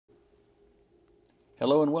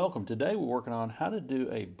Hello and welcome. Today we're working on how to do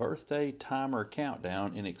a birthday timer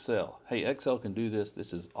countdown in Excel. Hey, Excel can do this.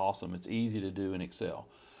 This is awesome. It's easy to do in Excel.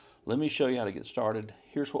 Let me show you how to get started.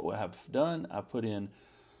 Here's what we have done. I've put in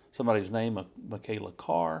somebody's name, Michaela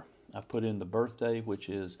Carr. I've put in the birthday, which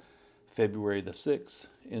is February the 6th.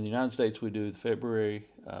 In the United States, we do February,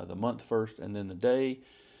 the month first, and then the day.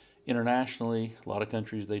 Internationally, a lot of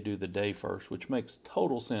countries, they do the day first, which makes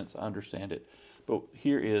total sense. I understand it. But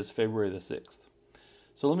here is February the 6th.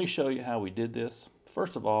 So let me show you how we did this.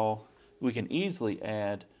 First of all, we can easily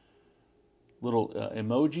add little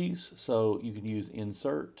emojis. So you can use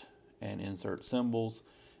insert and insert symbols.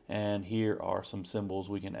 And here are some symbols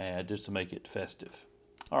we can add just to make it festive.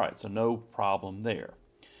 All right, so no problem there.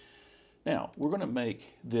 Now, we're going to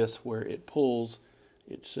make this where it pulls,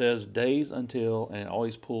 it says days until, and it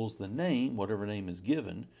always pulls the name, whatever name is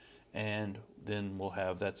given, and then we'll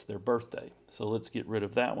have that's their birthday. So let's get rid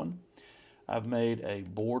of that one. I've made a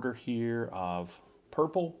border here of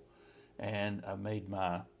purple, and I've made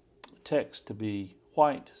my text to be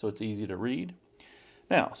white so it's easy to read.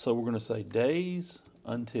 Now, so we're going to say days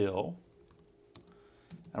until,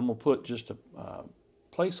 I'm going to put just a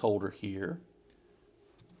placeholder here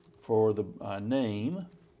for the name.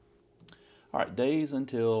 All right, days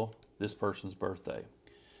until this person's birthday.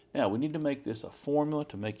 Now, we need to make this a formula.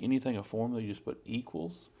 To make anything a formula, you just put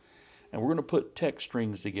equals. And we're going to put text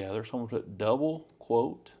strings together. So I'm going to put double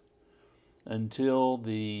quote until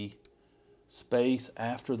the space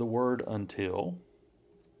after the word until.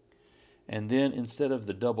 And then instead of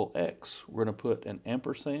the double X, we're going to put an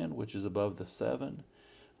ampersand, which is above the 7.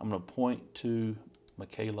 I'm going to point to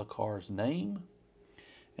Michaela Carr's name.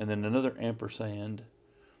 And then another ampersand.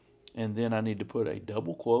 And then I need to put a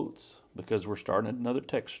double quotes because we're starting another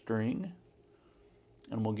text string.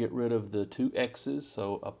 And we'll get rid of the two X's,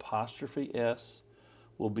 so apostrophe S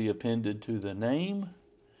will be appended to the name,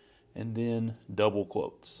 and then double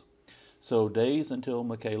quotes. So days until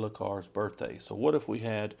Michaela Carr's birthday. So what if we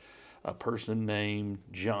had a person named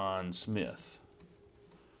John Smith?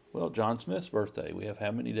 Well, John Smith's birthday. We have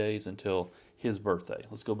how many days until his birthday?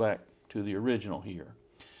 Let's go back to the original here.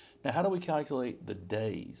 Now, how do we calculate the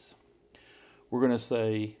days? We're going to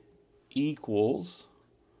say equals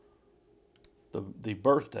the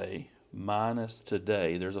birthday minus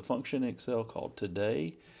today. There's a function in Excel called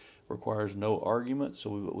today. Requires no argument,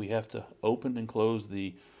 so we have to open and close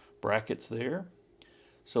the brackets there.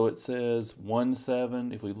 So it says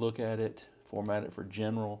 1/7. If we look at it, format it for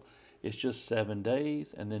general, it's just 7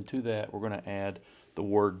 days. And then to that, we're going to add the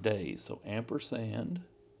word days. So ampersand,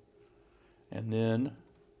 and then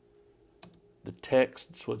the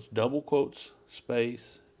text, so it's double quotes,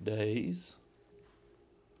 space, days.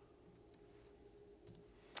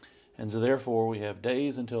 And so therefore we have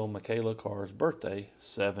days until Michaela Carr's birthday,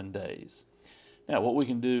 7 days. Now what we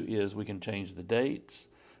can do is we can change the dates.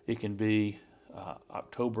 It can be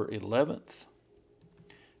October 11th.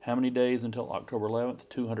 How many days until October 11th?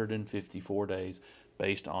 254 days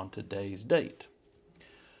based on today's date.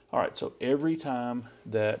 All right, so every time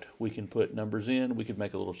that we can put numbers in, we could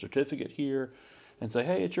make a little certificate here and say,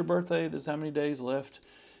 hey, it's your birthday, this is how many days left.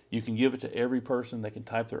 You can give it to every person. They can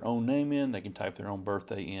type their own name in, they can type their own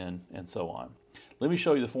birthday in, and so on. Let me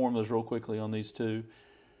show you the formulas real quickly on these two.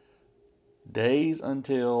 Days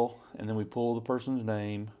until, and then we pull the person's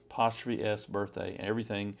name, apostrophe S, birthday, and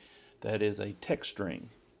everything that is a text string.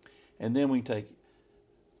 And then we take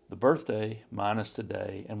the birthday minus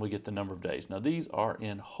today, and we get the number of days. Now, these are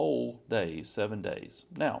in whole days, 7 days.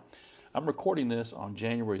 Now, I'm recording this on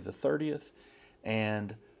January the 30th,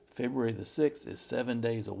 and February the 6th is 7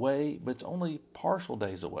 days away, but it's only partial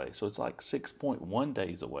days away. So it's like 6.1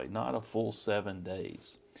 days away, not a full 7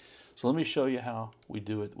 days. So let me show you how we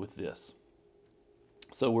do it with this.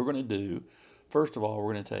 So we're going to do, first of all,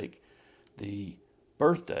 we're going to take the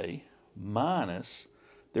birthday minus,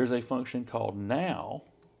 there's a function called now,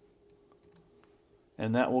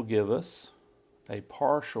 and that will give us a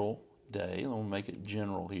partial day. Let me make it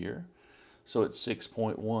general here. So it's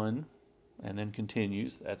 6.1. and then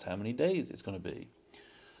continues. That's how many days it's going to be.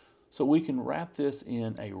 So we can wrap this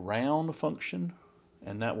in a round function,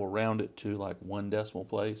 and that will round it to like 1 decimal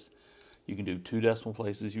place. You can do 2 decimal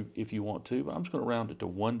places if you want to, but I'm just going to round it to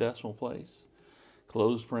 1 decimal place.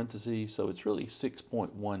 Close parentheses, so it's really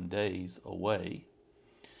 6.1 days away.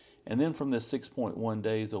 And then from this 6.1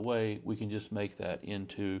 days away, we can just make that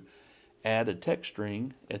into, add a text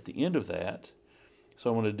string at the end of that. So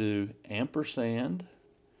I'm going to do ampersand,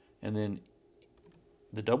 and then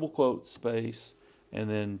the double quote space, and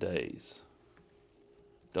then days.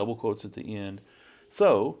 Double quotes at the end.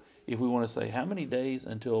 So if we want to say how many days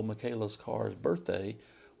until Michaela Carr's birthday,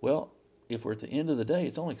 well, if we're at the end of the day,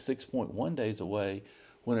 it's only 6.1 days away.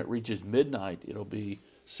 When it reaches midnight, it'll be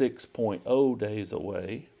 6.0 days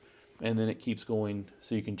away. And then it keeps going,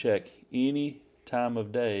 so you can check any time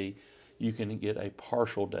of day, you can get a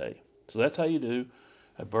partial day. So that's how you do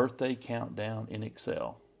a birthday countdown in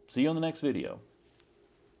Excel. See you on the next video.